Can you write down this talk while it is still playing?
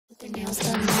Are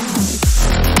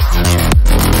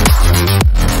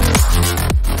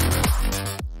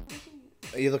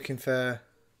you looking for?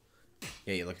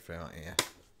 Yeah, you're looking for it, aren't you? Yeah.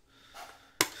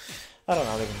 I don't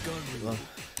know. Ganryu.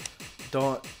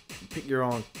 Don't pick your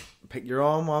own. Pick your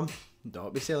own one.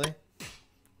 Don't be silly.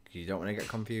 You don't want to get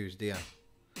confused, do you?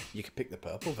 You can pick the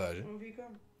purple version. Where have you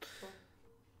gone?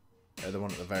 The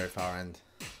one at the very far end.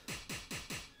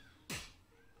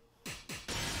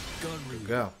 Ganryu.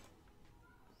 Go.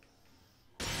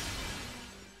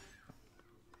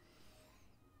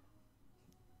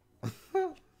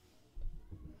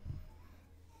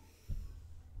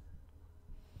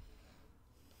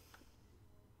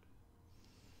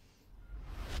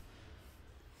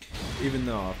 Even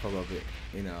though I probably,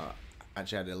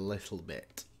 actually had a little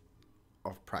bit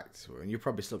of practice with it, and you're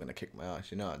probably still going to kick my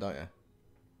ass, you know it, don't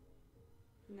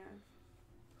you? No.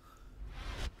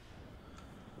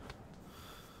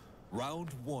 Round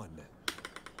 1.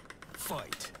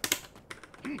 Fight.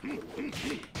 Okay.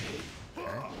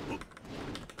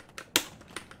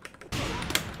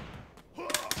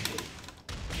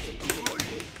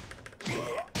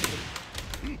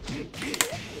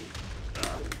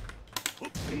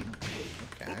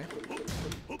 Okay.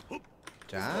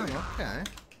 Damn, okay.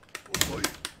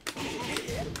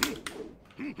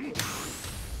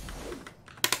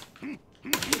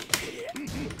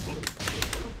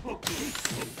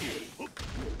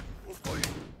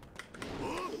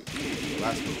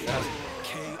 That's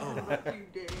KO.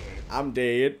 I'm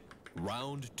dead.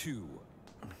 Round 2.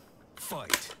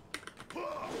 Fight.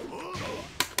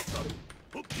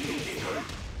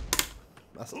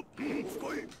 That's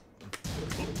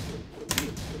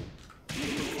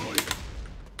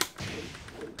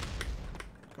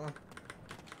Come on.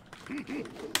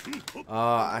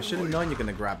 I should have known you're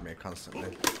gonna grab me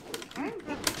constantly.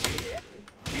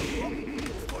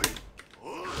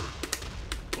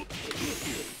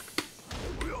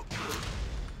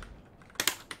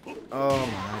 Oh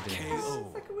my days.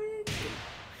 KO.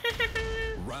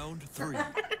 Round 3.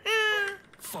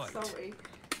 Fight. Sorry.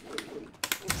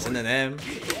 Synonym.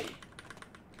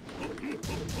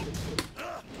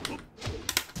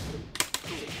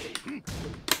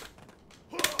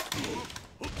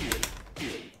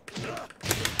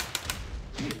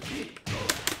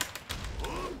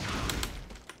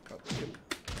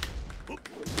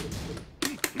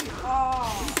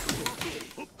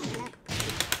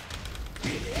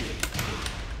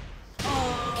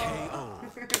 KO.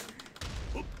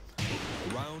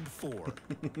 Round 4.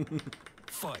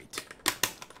 Fight.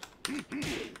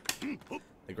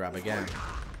 They grab again.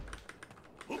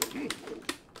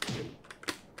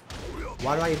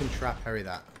 Why do I even trap Harry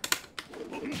that?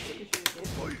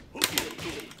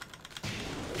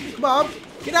 Come on,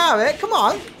 get out of it, come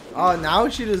on! Oh, now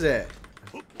she does it.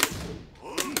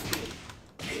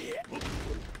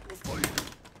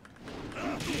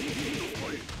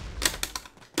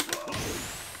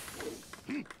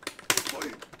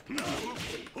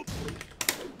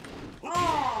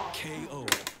 KO.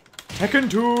 Tekken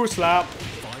 2 slap.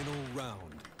 Final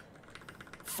round.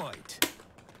 Fight.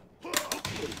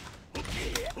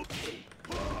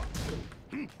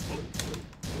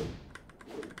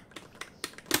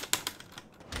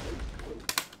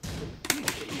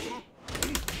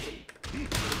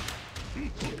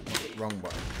 Wrong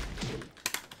button.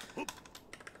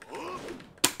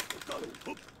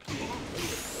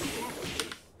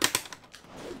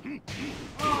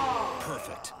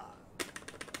 Perfect.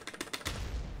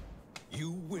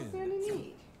 You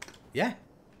win. Yeah.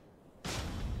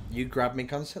 You grab me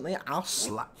constantly, I'll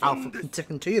fucking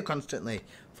Tekken 2 you constantly.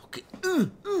 Fucking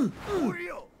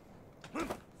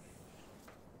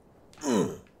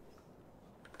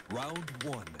Round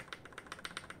 1.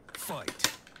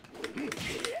 Fight.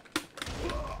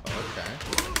 Okay.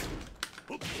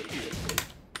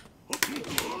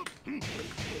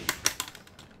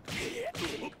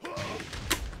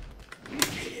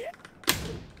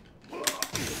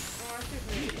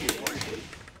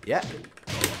 Yeah.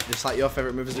 Just like your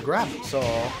favourite move is a grab, so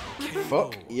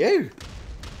fuck you.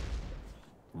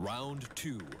 Round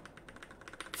 2.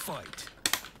 Fight.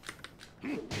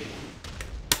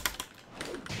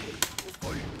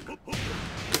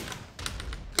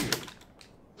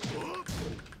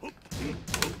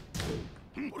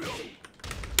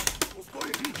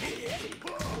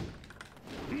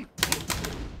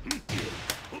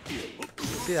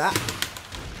 See that?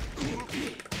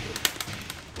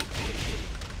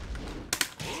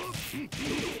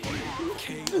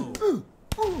 KO.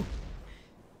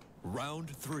 Round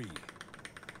 3.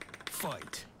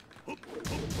 Fight.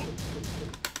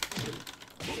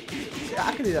 See,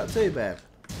 I can do that too, babe.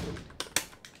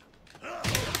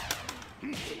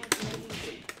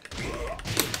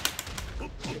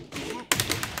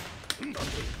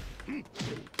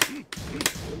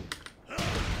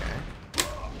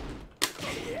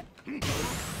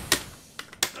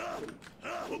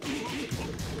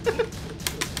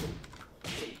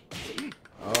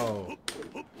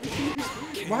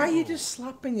 Why are you just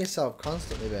slapping yourself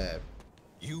constantly, babe?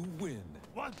 You win.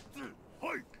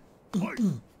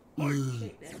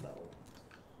 Shake their bowl.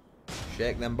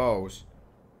 Shake them balls.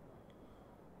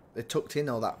 They tucked in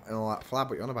all that flab.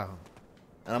 What you on about?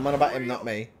 And I'm on about him, not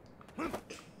me.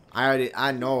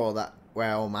 I know all that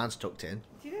where old man's tucked in.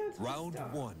 Do you know how to Round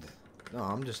start? 1. No,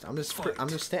 I'm just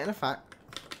stating a fact.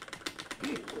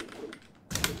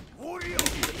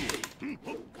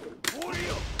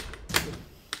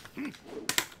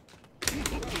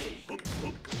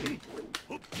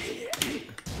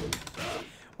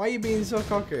 Why are you being so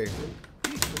cocky? You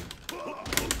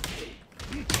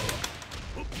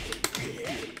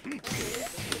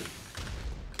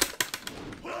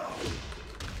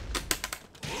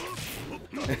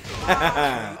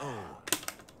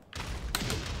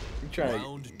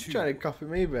trying to copy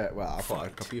me, but well, I thought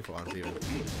I'd copy you for once even.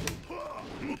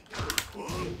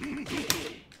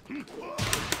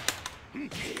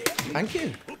 Thank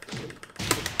you.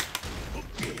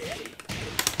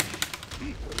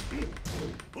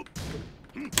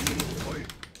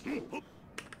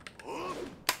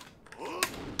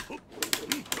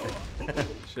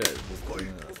 Shit.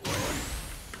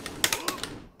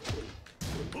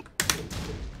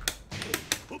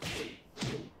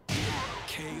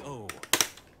 KO.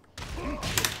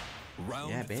 Round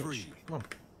Yeah, bitch. 3. Come on.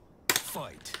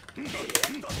 Fight.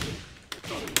 KO.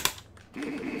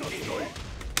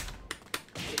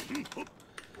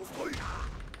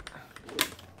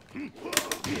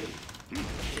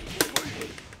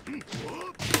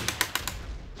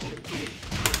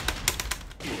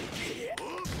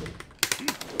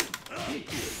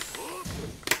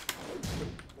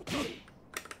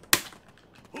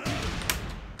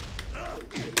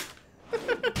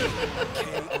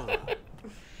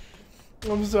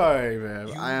 I'm sorry,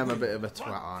 man. I am a bit of a twat,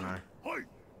 aren't I?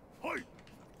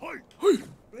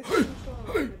 This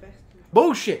controller ain't the best controller.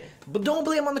 Bullshit! But don't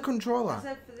blame on the I controller.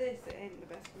 said for this, it ain't the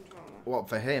best controller. What,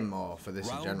 for him or for this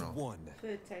in Round general? 1. For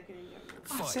Tekken in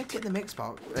general. I said get the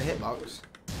mixbox, the hitbox.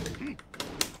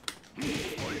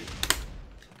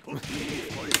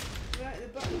 Right, the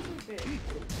buttons are a bit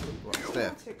What's hard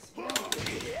that? to explain.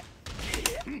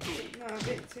 No, a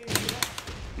bit too.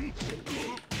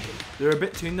 They're a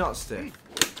bit too not stiff.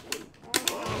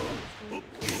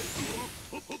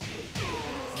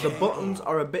 The buttons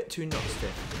are a bit too not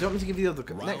stiff. Do you want me to give you the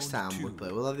other... Round Next time two. we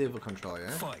play, we'll have the other controller,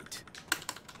 yeah? Fight.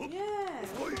 Yeah,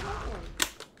 what's that one?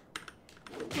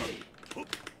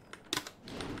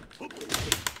 Oh.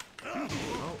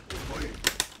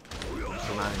 Just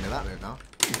reminding me of that move now.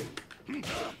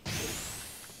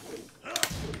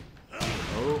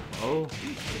 Oh, oh.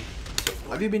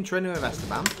 Have you been training with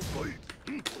Esteban?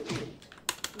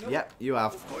 Nope. Yep, you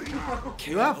have.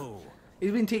 You have. KO.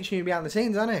 He's been teaching you behind the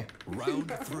scenes, hasn't he?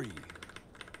 Round 3.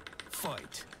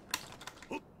 Fight.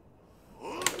 My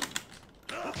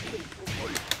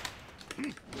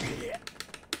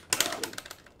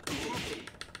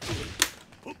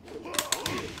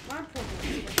problem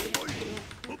is I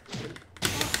can't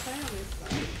play on this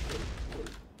side.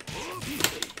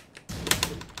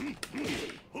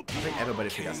 I think everybody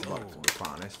forgets the box, to be quite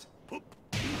honest.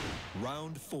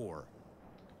 Round 4.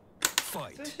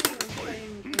 Fight. Especially when I'm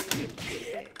playing with the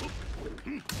stick. I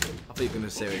thought you were going to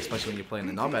say it, especially when you're playing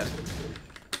the knobhead.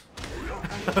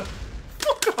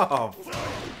 Fuck off!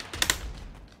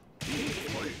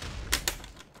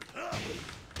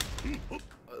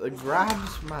 The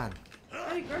grabs, man. I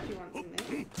only grabbed you once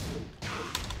in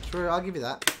this. Sure, I'll give you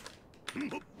that.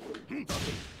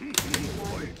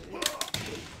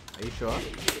 Are you sure?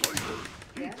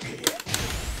 Yeah.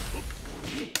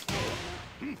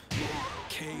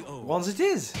 KO. Once it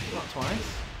is, not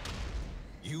twice.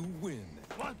 You win.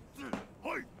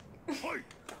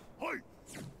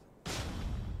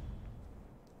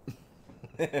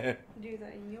 Do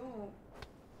that in your.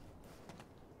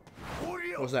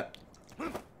 What's that?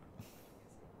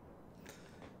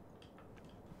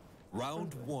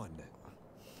 Round 1.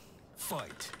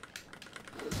 Fight.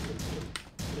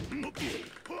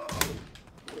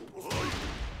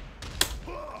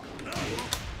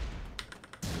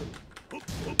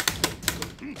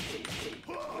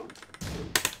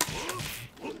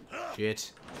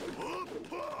 Shit.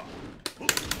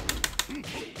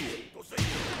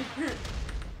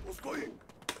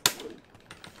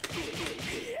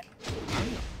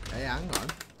 Hey, hang on.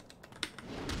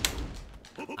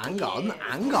 Hang on,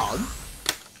 hang on.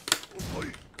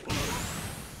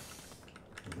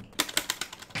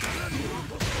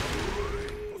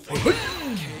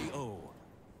 KO.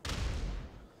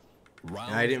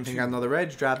 Round I didn't think I had another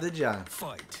edge drive, did ya?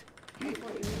 Fight. I thought you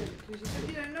wouldn't, because you said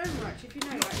you don't know much. If you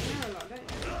know, like, you know a lot, don't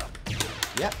you?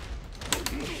 Yep.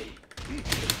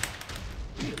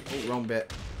 wrong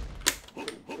bit.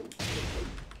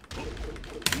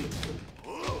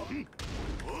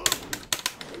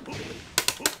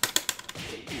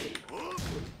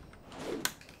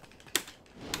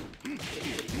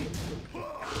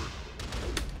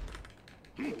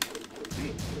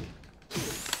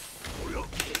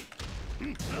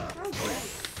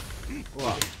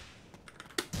 What?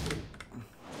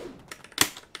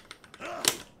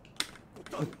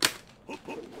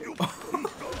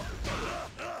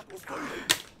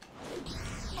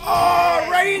 Oh,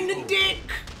 right in the dick!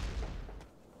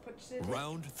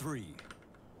 Round 3.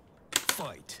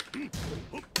 Fight.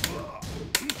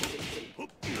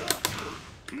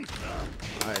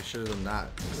 I should have done that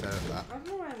instead of that. I don't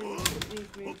know why these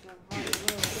moves are hard.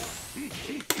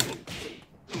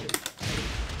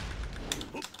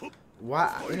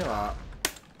 What? You know what?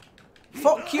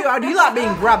 Fuck you, how do you like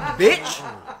being grabbed, bitch?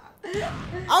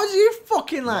 How do you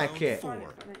fucking like Round it?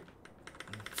 4.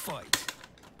 Fight.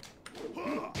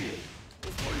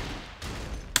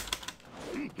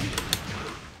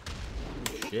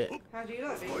 Shit. How do you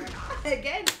like being grabbed?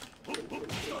 Again?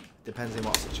 Depends in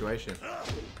what situation. No,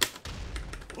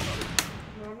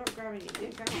 I'm not grabbing your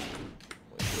dick, am I?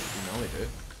 You normally do.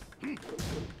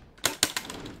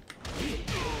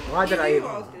 Why did I You knew even...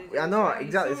 what I was gonna do, I know, right? You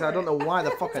exactly, saw so I don't it. know why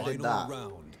the fuck I did Final that.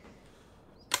 round.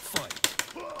 Fight.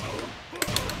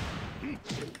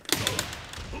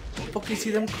 Fuck, you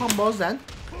see them combos then?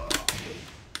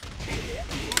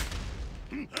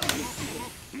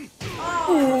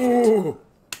 Ooh.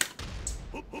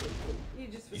 You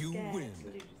just were You scared win. to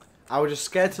lose. I was just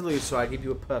scared to lose, so I give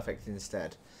you a perfect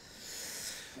instead.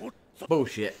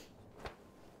 Bullshit.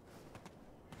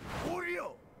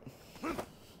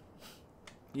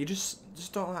 You just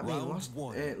don't like being Round lost,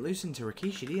 1. losing to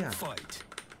Rikishi, do you? Fight.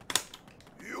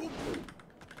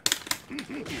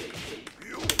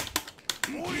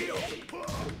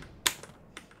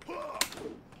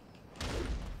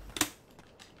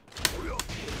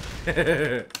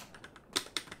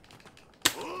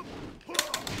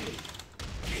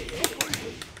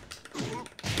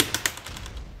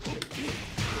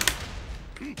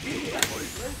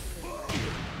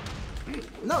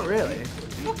 Not really.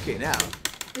 Fucking hell.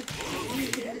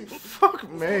 Fuck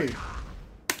me.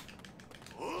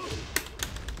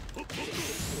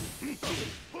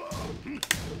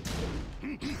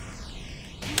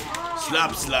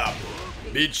 Slap, slap.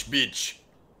 Bitch, bitch.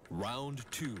 Round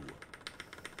 2.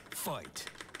 Fight.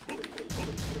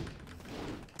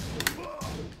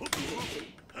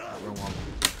 Wrong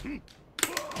one.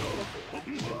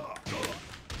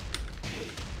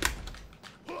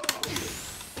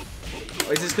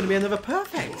 Oh, is this going to be another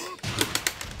perfect?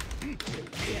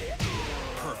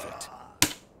 Perfect.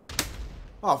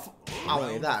 Oh, I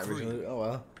wanted Round that 3. originally. Oh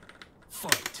well.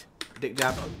 Fight. Dick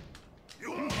jab.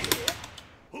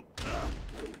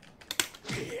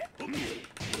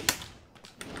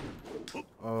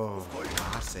 Oh,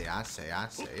 I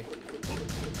see.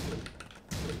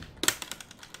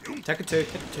 Take a two.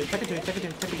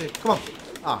 Come on.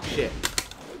 Oh, shit.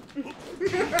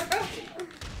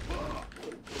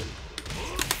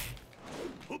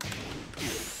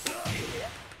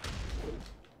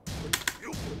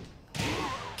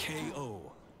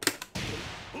 KO.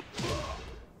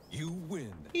 You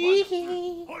win.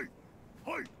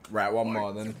 Right, one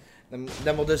more then.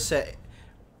 Then we'll just say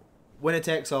winner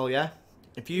takes all, yeah?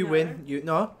 If you No. win,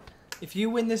 if you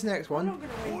win this next I'm one, not going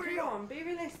to win. Come on, be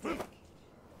realistic.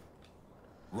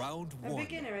 Round A 1.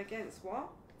 beginner against what?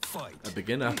 Fight. a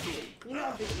beginner. You're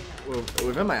not a beginner. Well,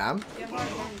 with him I am. You're high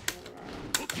rank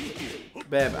all around.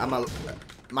 Babe,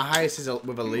 my highest is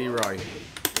with a Leroy.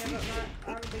 Yeah, but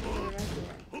I'm a beginner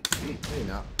everywhere. No, you're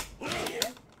not. What do you think?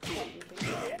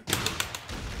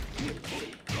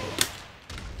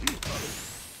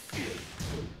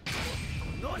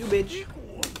 You bitch.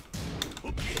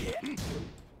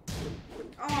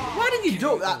 Oh, Why did you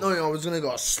duck that knowing I was gonna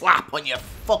go slap on your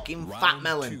fucking fat Round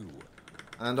melon? 2.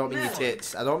 And I don't mean your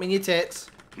tits. I don't mean your tits.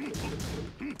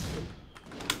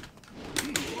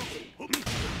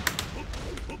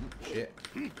 Shit.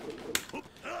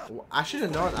 I should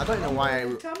have known. I don't know why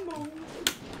I... tumble.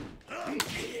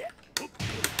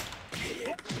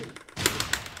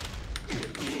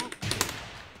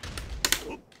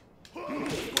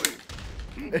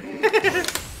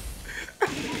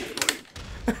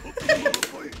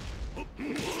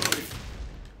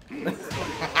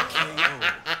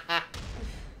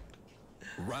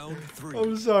 Round 3.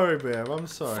 I'm sorry, babe. I'm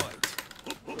sorry. Fight.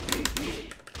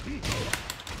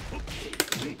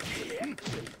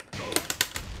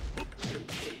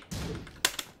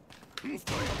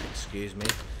 Excuse me.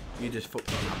 You just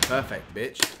fucked up my perfect,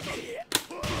 bitch.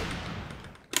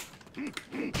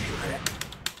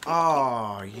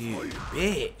 Oh, you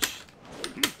bitch.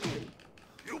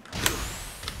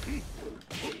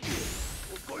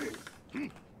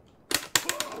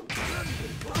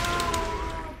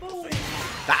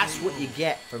 That's what you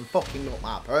get from fucking up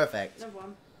my perfect. Another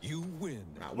one. You win.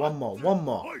 Right, one more.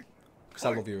 Because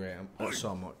I love you, Ray,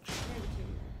 so much.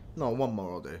 No, one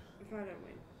more I'll do. If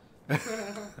I don't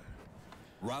win.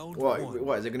 Round What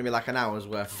one. is it going to be like an hour's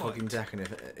worth of fucking Tekken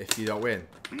if you don't win?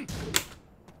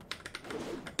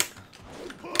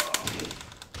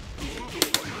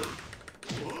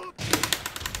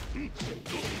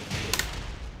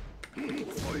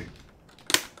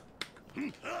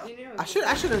 I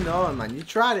should have known, man. You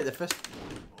tried it the first.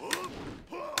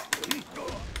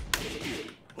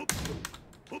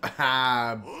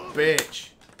 Ah, bitch.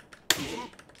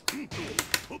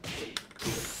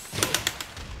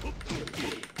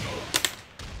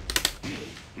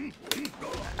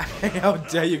 How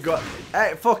dare you go?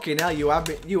 Hey, fucking hell! You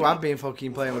have been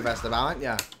fucking playing with Esteban, haven't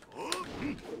you?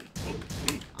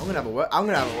 I'm gonna have a word. I'm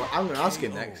gonna ask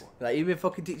him next. Like, you been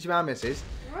fucking teaching my missus?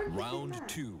 Round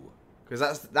two.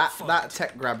 Because that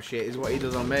tech grab shit is what he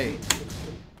does on me.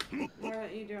 Why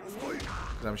don't you do it on me?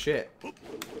 Because I'm shit.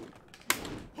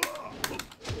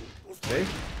 See?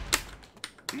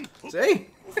 See?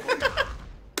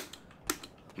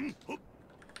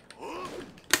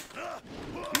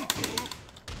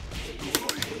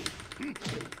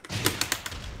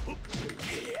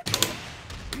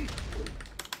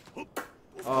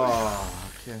 Oh,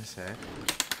 I can't say.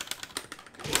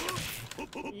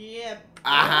 Yeah.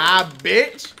 Aha,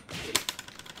 bitch!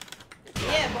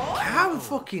 Yeah, boy. How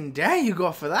fucking dare you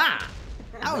go for that?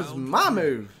 That was my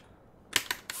move.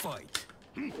 Fight.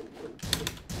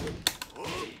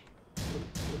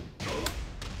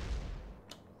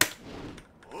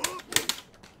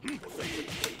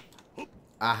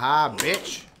 Aha,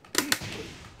 bitch.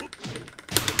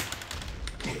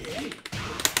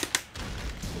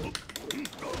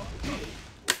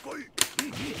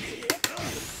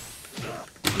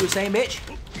 You were saying, bitch?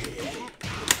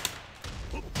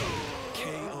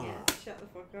 KO. Yeah, shut the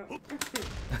fuck up.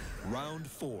 Round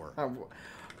four.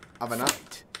 Have a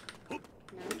nut.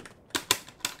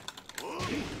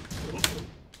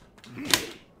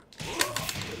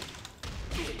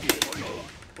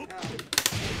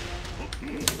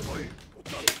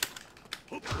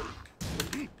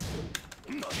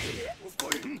 No.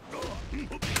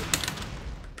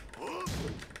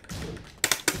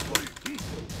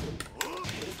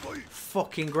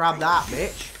 Fucking grab that,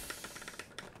 bitch.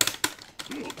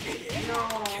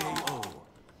 KO.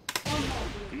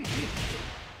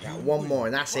 Yeah, one more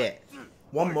and that's it.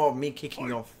 One more of me kicking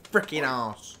your freaking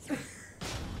ass.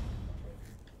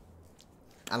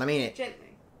 And I mean it. Gently.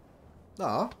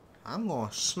 No, I'm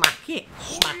gonna smack it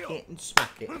and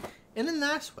smack it. In a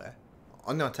nice way.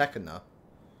 Oh no, Tekken though.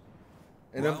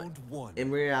 Round one. In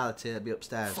reality, it'd be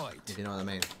upstairs. Fight. If you know what I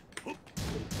mean.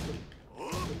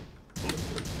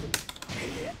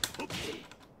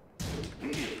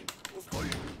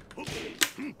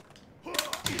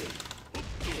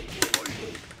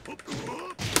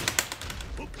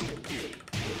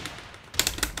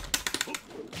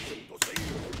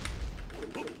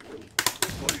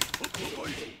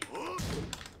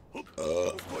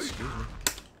 Excuse me.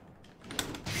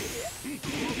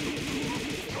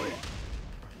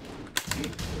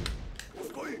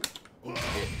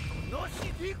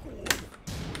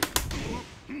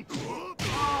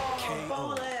 Oh,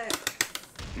 bollocks.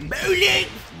 Bowling,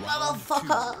 Round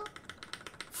motherfucker. two.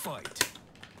 Fight.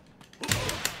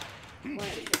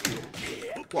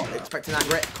 Wait. What? Expecting that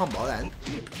great combo then?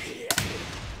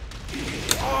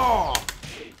 Oh!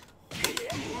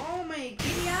 Oh my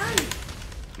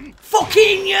Gideon.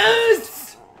 Fucking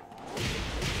yes!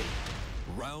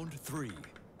 Round three.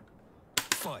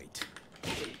 Fight.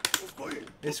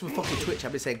 This was fucking Twitch.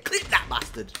 I've been saying, clip that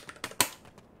bastard.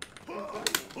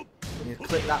 You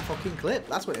clip that fucking clip.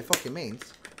 That's what it fucking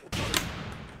means.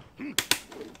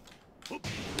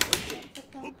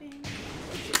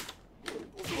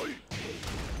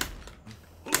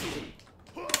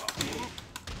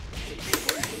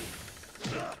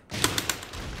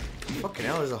 Fucking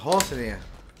hell, there's a horse in here.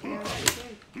 Yeah,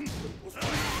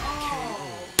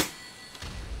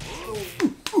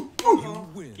 You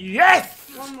win. Yes!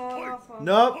 one more, last one.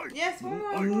 Nope. Yes, one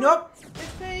more. Nope.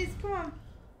 Yes, please, come on.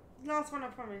 Last one, I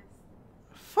promise.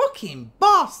 Fucking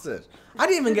bastard. I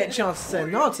didn't even get a chance to say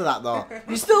no to that though.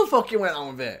 You still fucking went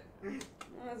on with it. Might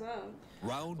as well.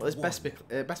 Round Well, it's one. best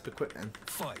be quick then.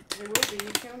 Fight. It will be,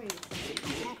 you kill me.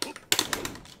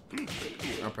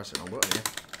 I'll press it on button here.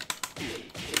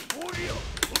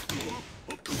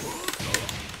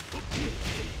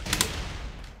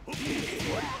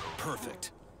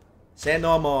 Perfect. Say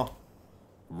no more.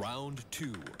 Round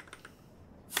 2.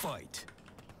 Fight.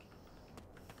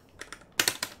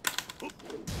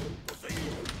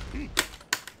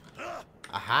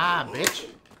 Aha, bitch.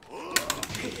 Oh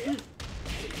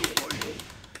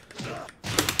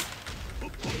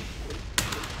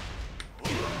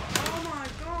my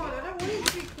god, I don't want it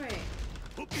to be quick.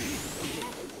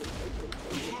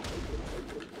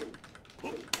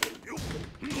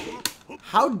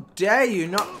 How dare you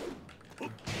not?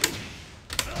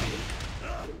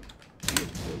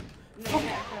 No,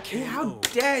 okay. How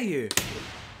dare you?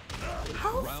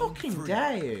 How Round fucking 3.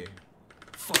 dare you?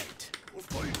 Fight.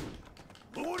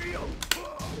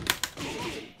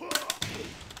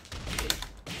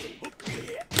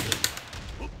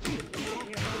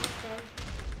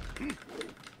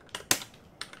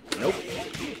 Nope.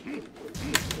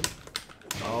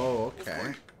 Oh,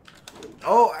 okay.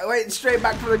 Oh, I went straight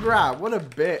back for the grab. What a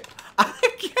bit.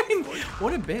 Again.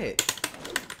 What a bit.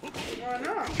 Why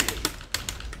not?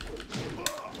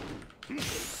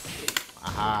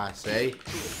 Aha, see?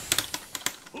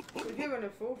 If you're gonna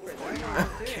fall for it, then I'll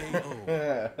do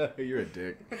it. KO. You're a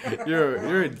dick.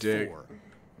 You're a dick. 4.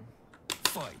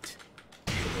 Fight.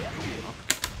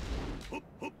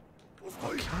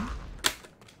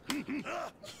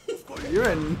 You're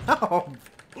a knob.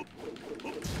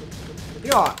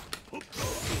 You are.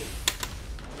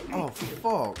 Oh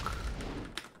fuck.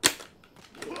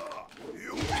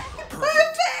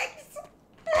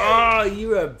 Oh,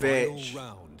 you a bitch. Final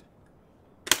round.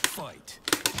 Fight.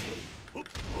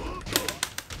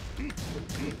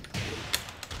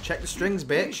 Check the strings,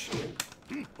 bitch.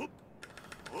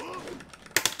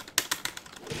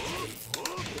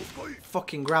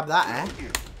 Fucking grab that, eh?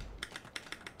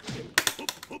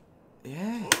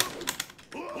 Yeah.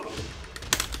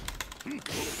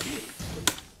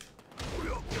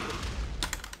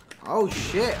 Oh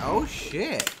shit, oh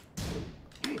shit.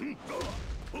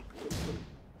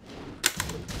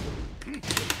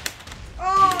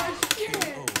 Oh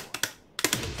shit!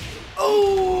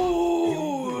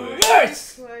 Oh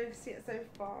yes! Close yet so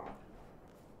far.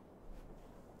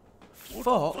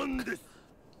 Fuck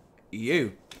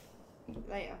you.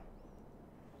 Later.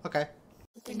 Okay.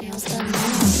 The nails done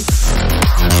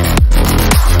now.